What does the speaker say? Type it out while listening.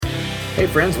Hey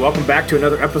friends, welcome back to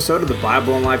another episode of the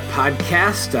Bible and Life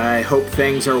podcast. I hope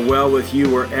things are well with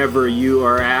you wherever you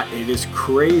are at. It is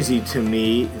crazy to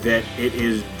me that it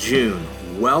is June.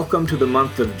 Welcome to the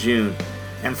month of June.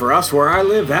 And for us where I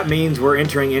live, that means we're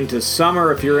entering into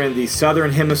summer. If you're in the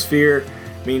southern hemisphere,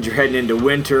 it means you're heading into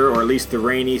winter or at least the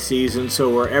rainy season. So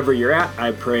wherever you're at,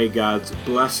 I pray God's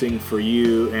blessing for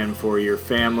you and for your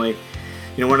family.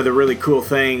 You know, one of the really cool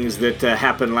things that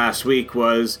happened last week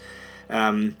was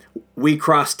we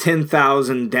crossed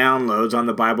 10,000 downloads on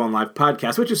the Bible and Life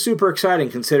podcast, which is super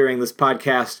exciting considering this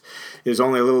podcast is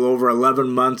only a little over 11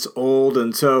 months old.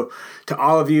 And so to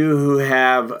all of you who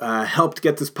have helped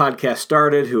get this podcast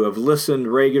started, who have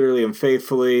listened regularly and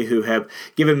faithfully, who have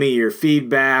given me your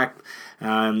feedback,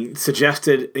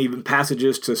 suggested even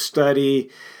passages to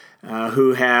study,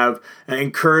 who have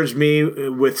encouraged me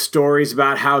with stories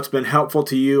about how it's been helpful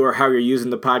to you or how you're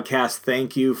using the podcast.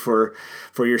 Thank you for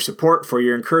your support, for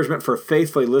your encouragement, for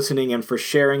faithfully listening, and for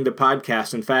sharing the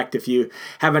podcast. In fact, if you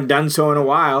haven't done so in a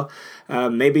while,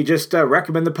 maybe just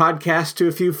recommend the podcast to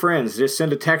a few friends. Just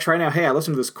send a text right now. Hey, I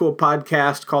listened to this cool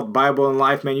podcast called Bible and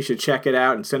Life. Man, you should check it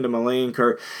out, and send them a link.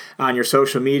 Or on your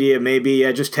social media, maybe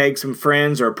just tag some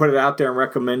friends or put it out there and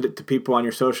recommend it to people on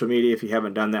your social media if you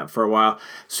haven't done that for a while.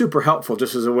 Super helpful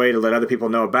just as a way to let other people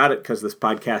know about it, because this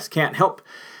podcast can't help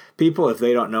people if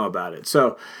they don't know about it.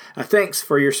 So thanks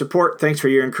for your support. Thanks for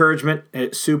your encouragement.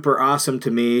 It's super awesome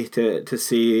to me to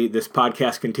see this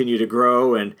podcast continue to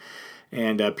grow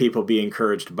and people be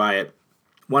encouraged by it.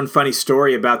 One funny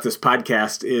story about this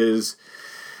podcast is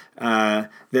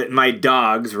that my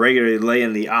dogs regularly lay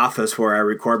in the office where I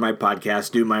record my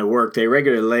podcast, do my work. They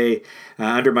regularly lay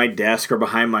under my desk or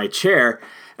behind my chair.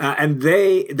 And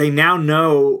they now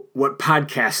know what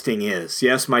podcasting is.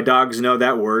 Yes, my dogs know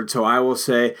that word. So I will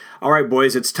say, all right,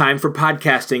 boys, it's time for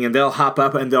podcasting. And they'll hop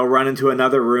up and they'll run into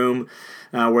another room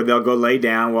where they'll go lay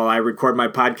down while I record my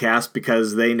podcast,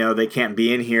 because they know they can't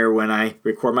be in here when I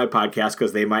record my podcast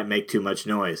because they might make too much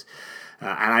noise.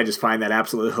 And I just find that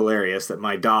absolutely hilarious that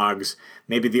my dogs,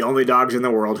 maybe the only dogs in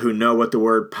the world who know what the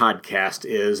word podcast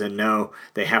is and know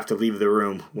they have to leave the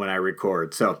room when I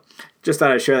record. So just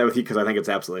thought I'd share that with you because I think it's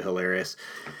absolutely hilarious.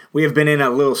 We have been in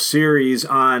a little series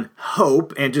on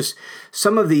hope and just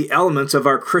some of the elements of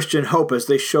our Christian hope as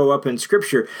they show up in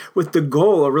Scripture, with the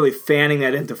goal of really fanning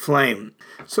that into flame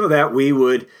so that we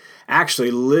would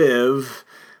actually live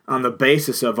on the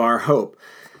basis of our hope.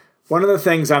 One of the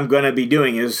things I'm going to be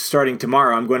doing is, starting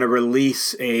tomorrow, I'm going to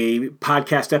release a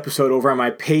podcast episode over on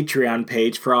my Patreon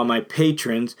page for all my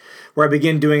patrons, where I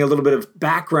begin doing a little bit of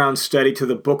background study to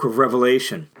the book of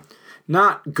Revelation.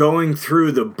 Not going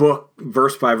through the book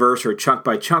verse by verse or chunk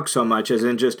by chunk so much as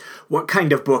in just what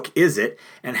kind of book is it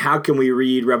and how can we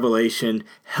read Revelation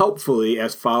helpfully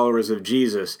as followers of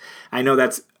Jesus. I know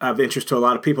that's of interest to a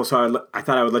lot of people, so I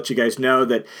thought I would let you guys know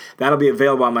that that'll be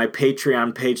available on my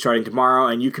Patreon page starting tomorrow,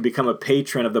 and you can become a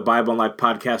patron of the Bible and Life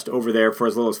podcast over there for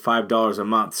as little as $5 a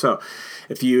month. So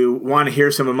if you want to hear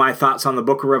some of my thoughts on the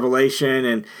book of Revelation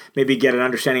and maybe get an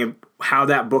understanding of how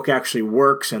that book actually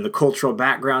works and the cultural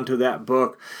background to that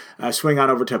book, swing on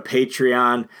over to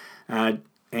Patreon,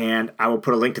 and I will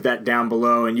put a link to that down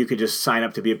below, and you could just sign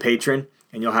up to be a patron,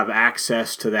 and you'll have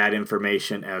access to that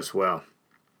information as well.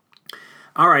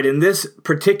 All right, in this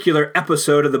particular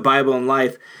episode of the Bible and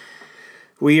Life,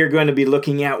 we are going to be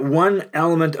looking at one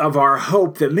element of our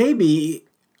hope that maybe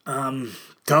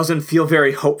doesn't feel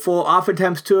very hopeful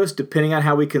oftentimes to us, depending on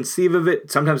how we conceive of it.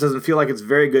 Sometimes doesn't feel like it's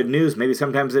very good news. Maybe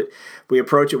sometimes we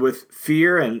approach it with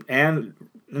fear and in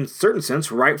a certain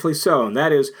sense, rightfully so. And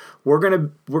that is, we're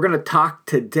gonna talk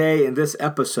today in this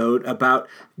episode about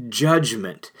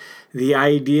judgment, the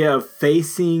idea of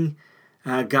facing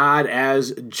God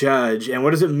as judge. And what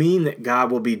does it mean that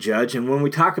God will be judge? And when we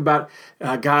talk about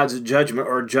God's judgment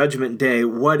or judgment day,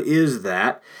 what is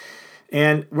that?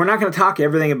 And we're not going to talk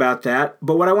everything about that,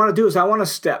 but what I want to do is I want to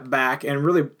step back and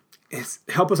really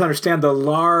help us understand the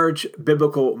large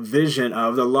biblical vision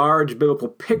of, the large biblical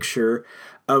picture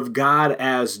of God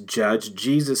as judge,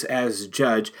 Jesus as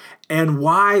judge, and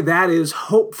why that is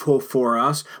hopeful for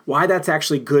us, why that's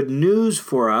actually good news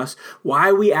for us,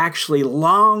 why we actually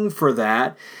long for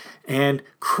that and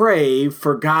crave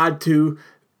for God to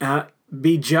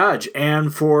be judge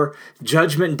and for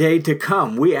judgment day to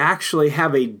come. We actually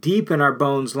have a deep in our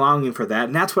bones longing for that,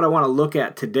 and that's what I want to look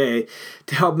at today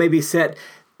to help maybe set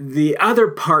the other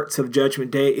parts of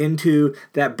judgment day into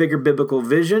that bigger biblical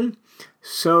vision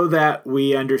so that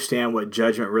we understand what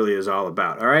judgment really is all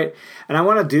about, all right? And I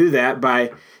want to do that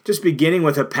by just beginning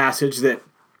with a passage that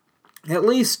at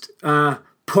least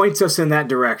points us in that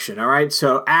direction, all right?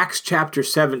 So Acts chapter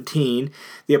 17,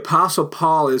 the Apostle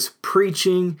Paul is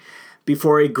preaching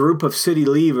before a group of city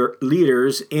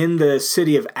leaders in the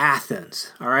city of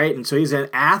Athens. All right, and so he's in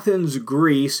Athens,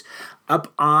 Greece,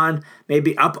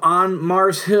 maybe up on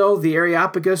Mars Hill, the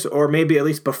Areopagus, or maybe at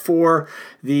least before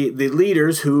the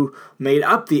leaders who made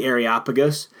up the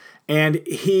Areopagus. And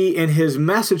he, in his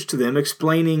message to them,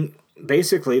 explaining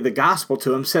basically the gospel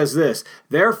to him, says this: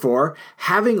 "Therefore,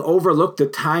 having overlooked the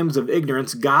times of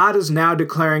ignorance, God is now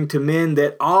declaring to men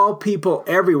that all people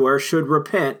everywhere should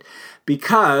repent,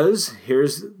 because,"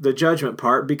 here's the judgment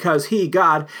part, "because he,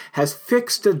 God, has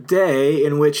fixed a day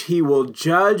in which he will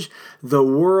judge the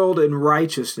world in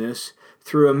righteousness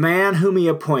through a man whom he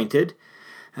appointed,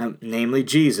 namely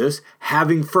Jesus,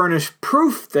 having furnished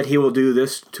proof that he will do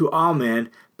this to all men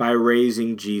by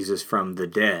raising Jesus from the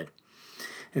dead."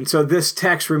 And so this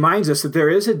text reminds us that there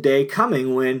is a day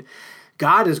coming when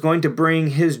God is going to bring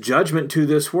his judgment to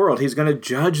this world. He's going to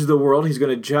judge the world. He's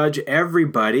going to judge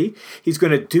everybody. He's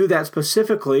going to do that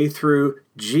specifically through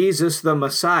Jesus the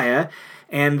Messiah.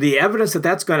 And the evidence that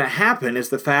that's going to happen is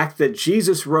the fact that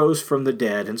Jesus rose from the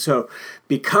dead. And so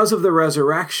because of the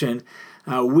resurrection,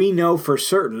 we know for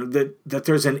certain that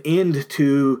there's an end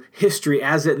to history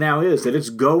as it now is, that it's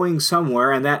going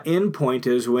somewhere, and that end point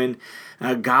is when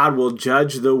God will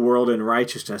judge the world in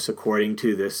righteousness, according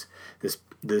to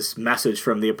this message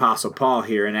from the Apostle Paul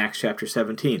here in Acts chapter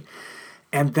 17.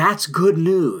 And that's good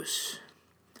news.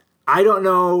 I don't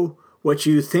know what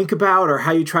you think about or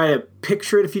how you try to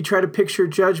picture it, if you try to picture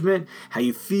judgment, how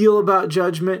you feel about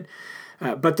judgment.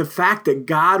 But the fact that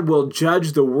God will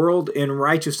judge the world in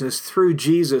righteousness through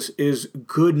Jesus is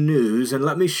good news. And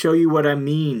let me show you what I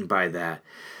mean by that.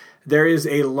 There is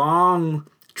a long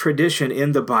tradition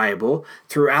in the Bible,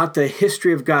 throughout the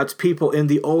history of God's people in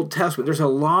the Old Testament. There's a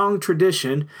long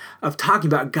tradition of talking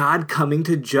about God coming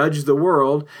to judge the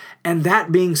world, and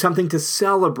that being something to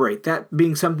celebrate, that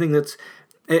being something that's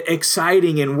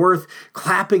exciting and worth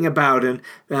clapping about and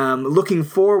looking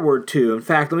forward to. In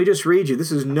fact, let me just read you.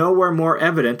 This is nowhere more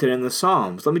evident than in the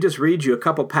Psalms. Let me just read you a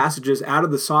couple passages out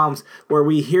of the Psalms where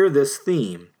we hear this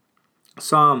theme.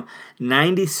 Psalm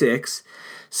 96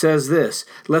 says this: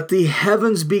 "Let the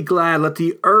heavens be glad, let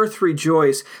the earth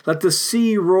rejoice, let the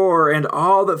sea roar and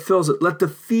all that fills it, let the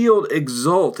field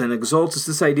exult." And exult is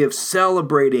this idea of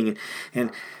celebrating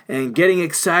and getting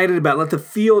excited about. Let the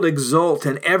field exult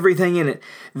and everything in it.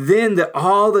 Then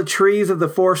all the trees of the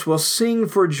forest will sing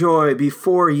for joy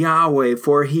before Yahweh,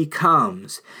 for he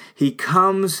comes. He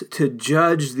comes to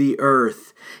judge the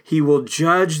earth. He will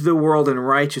judge the world in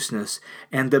righteousness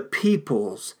and the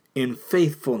peoples in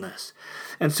faithfulness.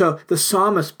 And so the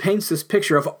psalmist paints this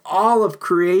picture of all of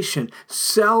creation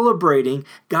celebrating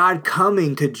God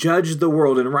coming to judge the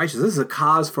world in righteousness. This is a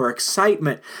cause for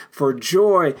excitement, for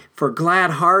joy, for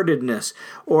glad-heartedness.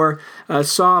 Or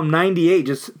Psalm 98,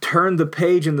 just turn the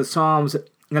page in the Psalms,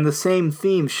 and the same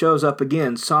theme shows up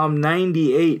again. Psalm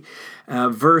 98,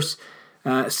 verse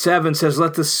 7 says,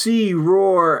 "Let the sea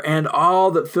roar and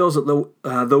all that fills it,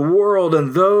 the world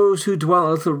and those who dwell in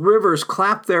it. Let the rivers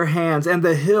clap their hands and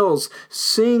the hills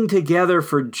sing together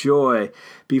for joy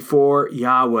before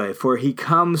Yahweh. For he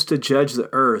comes to judge the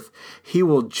earth. He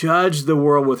will judge the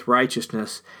world with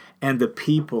righteousness and the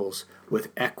peoples with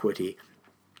equity."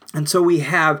 And so we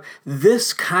have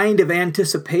this kind of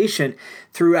anticipation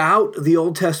throughout the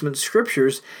Old Testament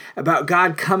scriptures about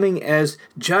God coming as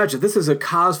judge. This is a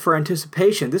cause for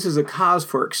anticipation. This is a cause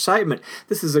for excitement.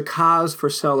 This is a cause for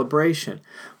celebration.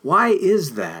 Why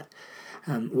is that?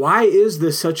 Why is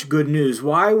this such good news?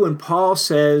 Why, when Paul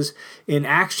says in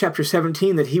Acts chapter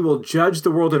 17 that he will judge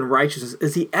the world in righteousness,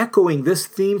 is he echoing this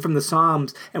theme from the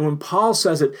Psalms? And when Paul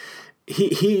says it,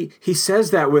 he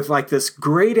says that with like this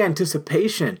great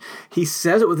anticipation. He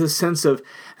says it with a sense of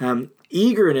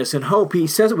eagerness and hope. He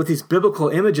says it with these biblical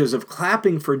images of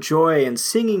clapping for joy and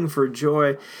singing for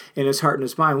joy in his heart and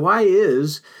his mind. Why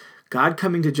is God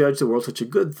coming to judge the world such a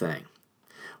good thing?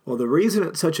 Well, the reason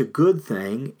it's such a good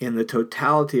thing in the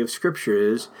totality of Scripture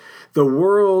is the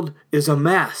world is a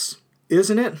mess,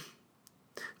 isn't it?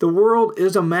 The world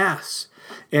is a mess,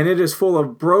 and it is full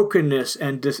of brokenness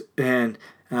and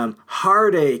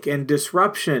heartache and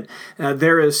disruption.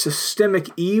 There is systemic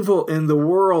evil in the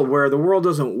world where the world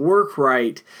doesn't work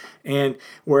right, and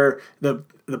where the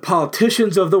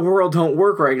politicians of the world don't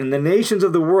work right, and the nations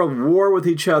of the world war with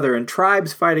each other, and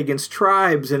tribes fight against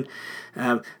tribes, and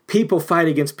people fight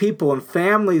against people, and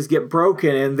families get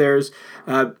broken, and there's,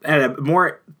 at a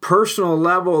more personal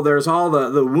level, there's all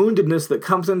the woundedness that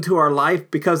comes into our life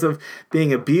because of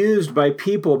being abused by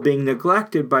people, being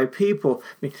neglected by people.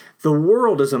 I mean, the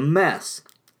world is a mess,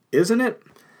 isn't it?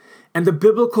 And the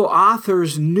biblical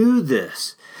authors knew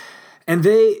this. And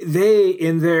they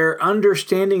in their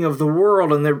understanding of the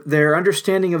world and their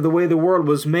understanding of the way the world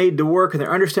was made to work and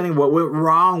their understanding of what went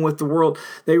wrong with the world,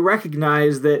 they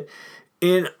recognized that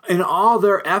in all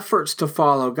their efforts to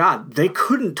follow God, they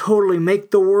couldn't totally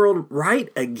make the world right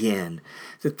again.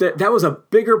 That was a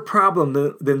bigger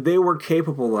problem than they were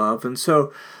capable of. And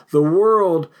so the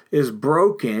world is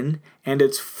broken and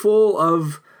it's full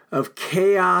of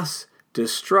chaos,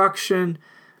 destruction,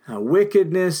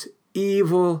 wickedness,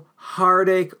 evil,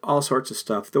 heartache, all sorts of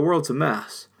stuff. The world's a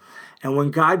mess. And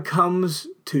when God comes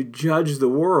to judge the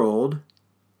world,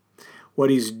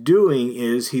 what he's doing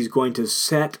is he's going to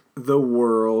set the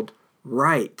world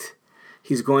right.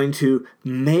 He's going to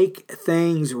make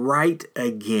things right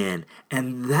again.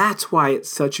 And that's why it's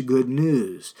such good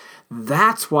news.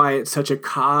 That's why it's such a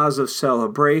cause of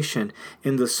celebration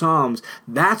in the Psalms.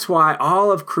 That's why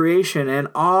all of creation and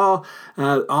all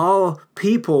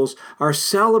peoples are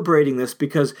celebrating this,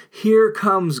 because here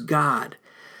comes God,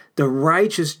 the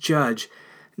righteous judge,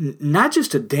 not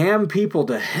just to damn people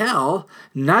to hell,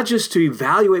 not just to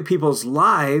evaluate people's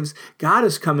lives. God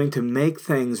is coming to make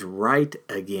things right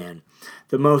again.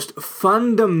 The most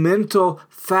fundamental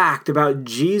fact about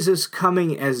Jesus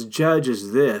coming as judge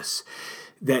is this,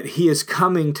 that he is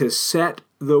coming to set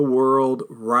the world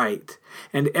right.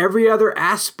 And every other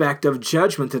aspect of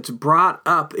judgment that's brought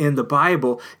up in the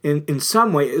Bible in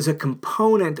some way is a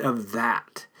component of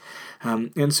that.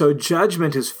 And so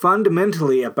judgment is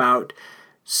fundamentally about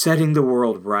setting the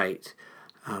world right,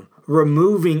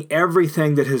 removing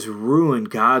everything that has ruined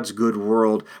God's good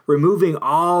world, removing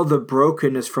all the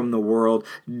brokenness from the world,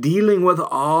 dealing with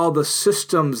all the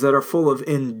systems that are full of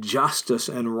injustice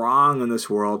and wrong in this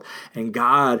world, and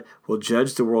God will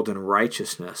judge the world in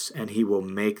righteousness, and he will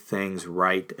make things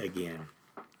right again.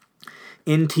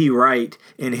 N.T. Wright,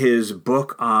 in his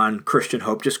book on Christian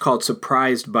hope, just called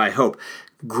Surprised by Hope,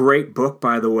 great book,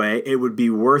 by the way. It would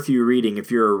be worth you reading if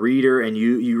you're a reader and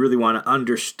you really want to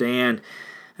understand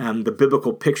the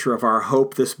biblical picture of our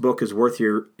hope. This book is worth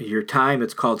your time.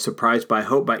 It's called Surprised by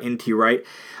Hope by N.T. Wright.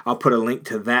 I'll put a link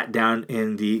to that down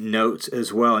in the notes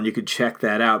as well, and you could check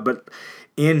that out. But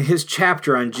in his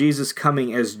chapter on Jesus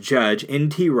coming as judge,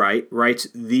 N.T. Wright writes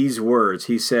these words.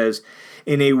 He says,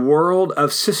 "In a world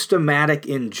of systematic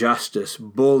injustice,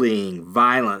 bullying,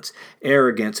 violence,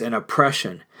 arrogance, and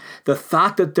oppression, the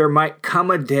thought that there might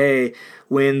come a day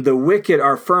when the wicked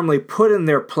are firmly put in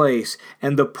their place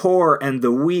and the poor and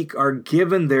the weak are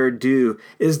given their due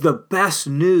is the best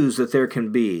news that there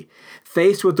can be.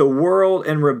 Faced with a world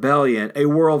in rebellion, a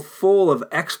world full of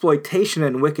exploitation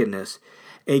and wickedness,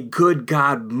 a good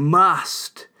God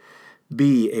must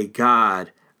be a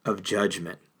God of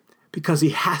judgment, because he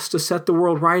has to set the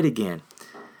world right again.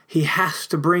 He has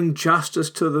to bring justice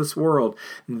to this world.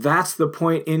 That's the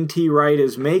point N.T. Wright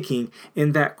is making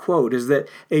in that quote, is that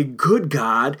a good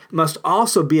God must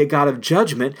also be a God of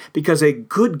judgment, because a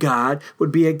good God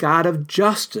would be a God of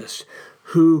justice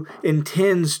who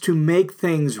intends to make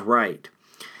things right.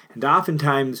 And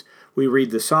oftentimes we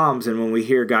read the Psalms, and when we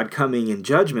hear God coming in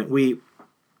judgment, we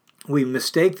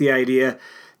mistake the idea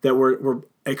that we're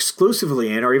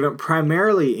exclusively in, or even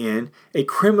primarily in, a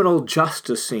criminal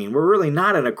justice scene. We're really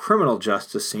not in a criminal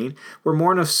justice scene. We're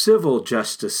more in a civil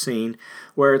justice scene,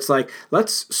 where it's like,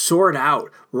 let's sort out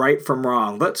right from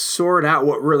wrong. Let's sort out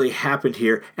what really happened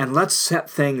here, and let's set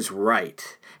things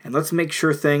right. And let's make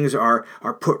sure things are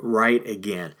put right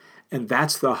again. And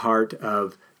that's the heart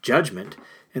of judgment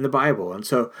in the Bible. And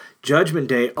so Judgment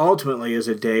Day ultimately is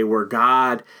a day where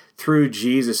God, through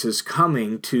Jesus, is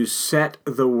coming to set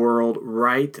the world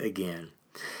right again.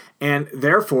 And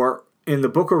therefore, in the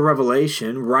book of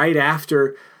Revelation, right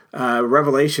after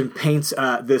Revelation paints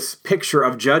this picture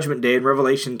of Judgment Day in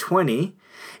Revelation 20,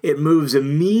 it moves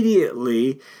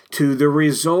immediately to the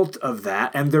result of that,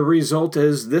 and the result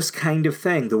is this kind of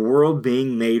thing, the world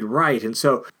being made right. And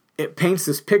so it paints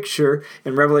this picture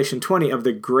in Revelation 20 of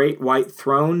the great white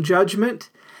throne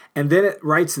judgment, and then it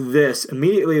writes this,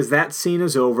 immediately as that scene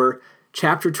is over,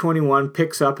 chapter 21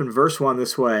 picks up in verse 1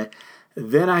 this way,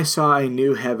 "Then I saw a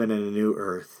new heaven and a new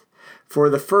earth. For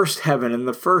the first heaven and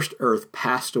the first earth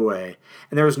passed away,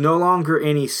 and there was no longer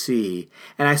any sea.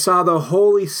 And I saw the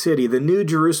holy city, the new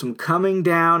Jerusalem, coming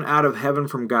down out of heaven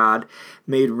from God,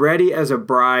 made ready as a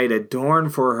bride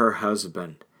adorned for her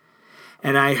husband.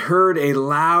 And I heard a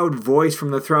loud voice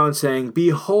from the throne saying,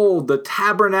 'Behold, the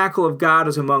tabernacle of God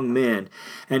is among men,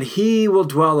 and he will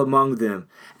dwell among them,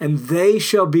 and they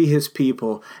shall be his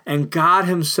people, and God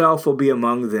himself will be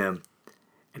among them.'"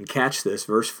 And catch this,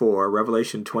 verse 4,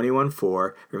 Revelation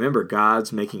 21:4. Remember,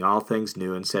 God's making all things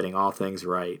new and setting all things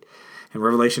right. And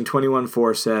Revelation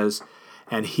 21:4 says,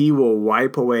 and he will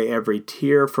wipe away every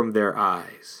tear from their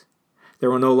eyes.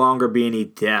 There will no longer be any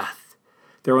death.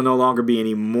 There will no longer be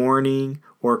any mourning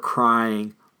or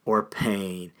crying or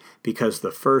pain, because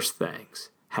the first things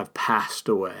have passed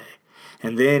away.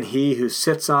 And then he who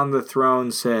sits on the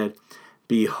throne said,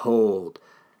 Behold,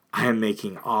 I am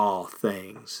making all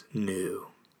things new.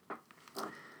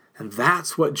 And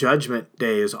that's what Judgment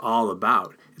Day is all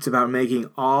about. It's about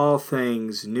making all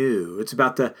things new. It's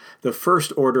about the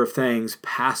first order of things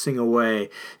passing away,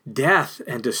 death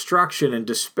and destruction and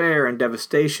despair and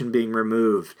devastation being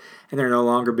removed, and there no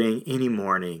longer being any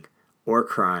mourning or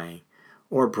crying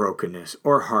or brokenness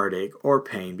or heartache or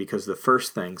pain, because the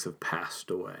first things have passed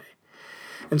away.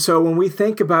 And so when we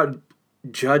think about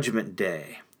Judgment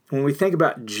Day, when we think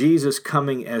about Jesus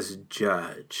coming as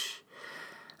judge,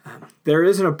 there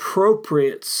is an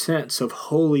appropriate sense of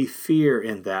holy fear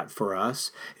in that for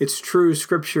us. It's true,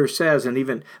 Scripture says, and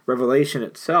even Revelation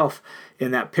itself,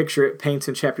 in that picture it paints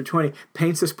in chapter 20,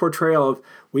 paints this portrayal of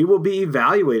we will be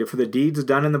evaluated for the deeds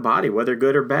done in the body, whether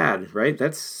good or bad, right?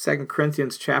 That's 2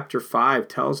 Corinthians chapter 5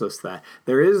 tells us that.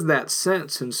 There is that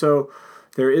sense, and so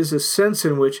there is a sense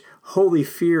in which holy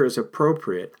fear is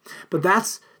appropriate. But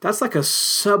that's like a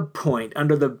sub-point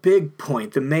under the big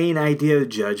point, the main idea of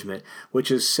judgment,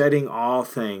 which is setting all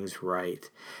things right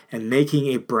and making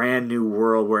a brand new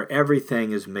world where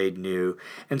everything is made new.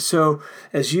 And so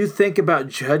as you think about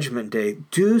Judgment Day,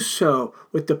 do so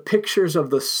with the pictures of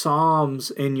the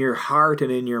Psalms in your heart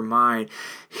and in your mind.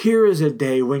 Here is a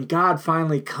day when God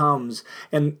finally comes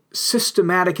and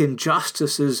systematic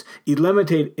injustice is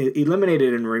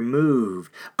eliminated and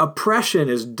removed. Oppression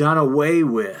is done away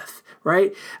with.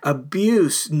 Right?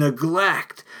 Abuse,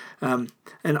 neglect,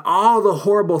 and all the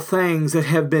horrible things that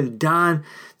have been done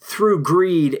through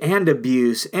greed and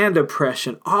abuse and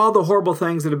oppression, all the horrible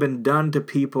things that have been done to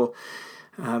people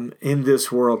in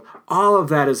this world, all of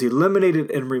that is eliminated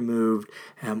and removed.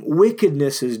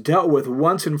 Wickedness is dealt with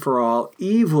once and for all.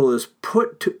 Evil is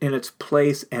put in its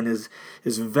place and is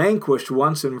vanquished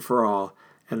once and for all,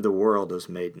 and the world is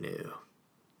made new.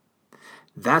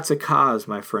 That's a cause,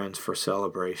 my friends, for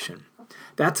celebration.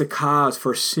 That's a cause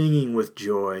for singing with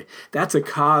joy. That's a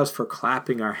cause for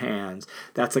clapping our hands.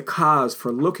 That's a cause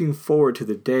for looking forward to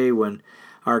the day when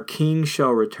our King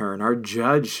shall return, our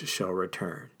Judge shall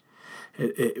return.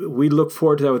 We look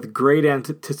forward to that with great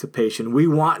anticipation. We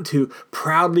want to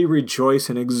proudly rejoice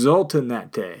and exult in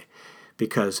that day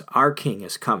because our King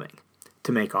is coming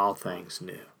to make all things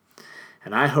new.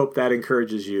 And I hope that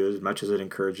encourages you as much as it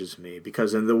encourages me,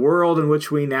 because in the world in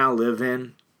which we now live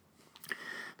in,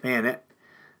 man,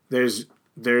 there's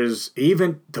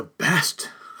even the best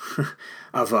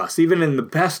of us, even in the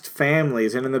best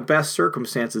families and in the best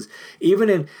circumstances, even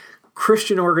in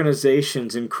Christian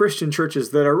organizations and Christian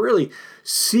churches that are really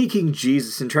seeking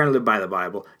Jesus and trying to live by the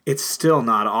Bible, it's still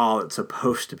not all it's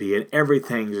supposed to be, and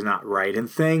everything's not right, and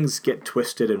things get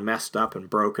twisted and messed up and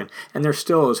broken, and there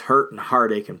still is hurt and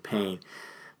heartache and pain.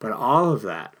 But all of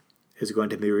that is going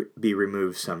to be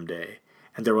removed someday,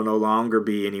 and there will no longer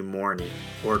be any mourning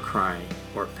or crying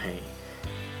or pain,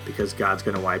 because God's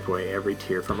going to wipe away every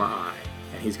tear from our eye,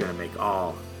 and He's going to make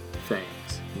all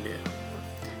things new.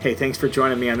 Hey, thanks for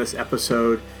joining me on this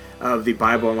episode of the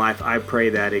Bible and Life. I pray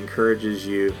that encourages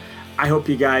you. I hope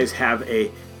you guys have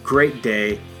a great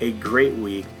day, a great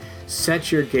week.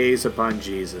 Set your gaze upon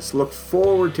Jesus. Look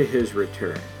forward to His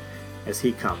return as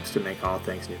He comes to make all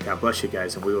things new. God bless you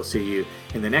guys, and we will see you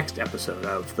in the next episode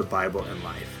of the Bible and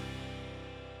Life.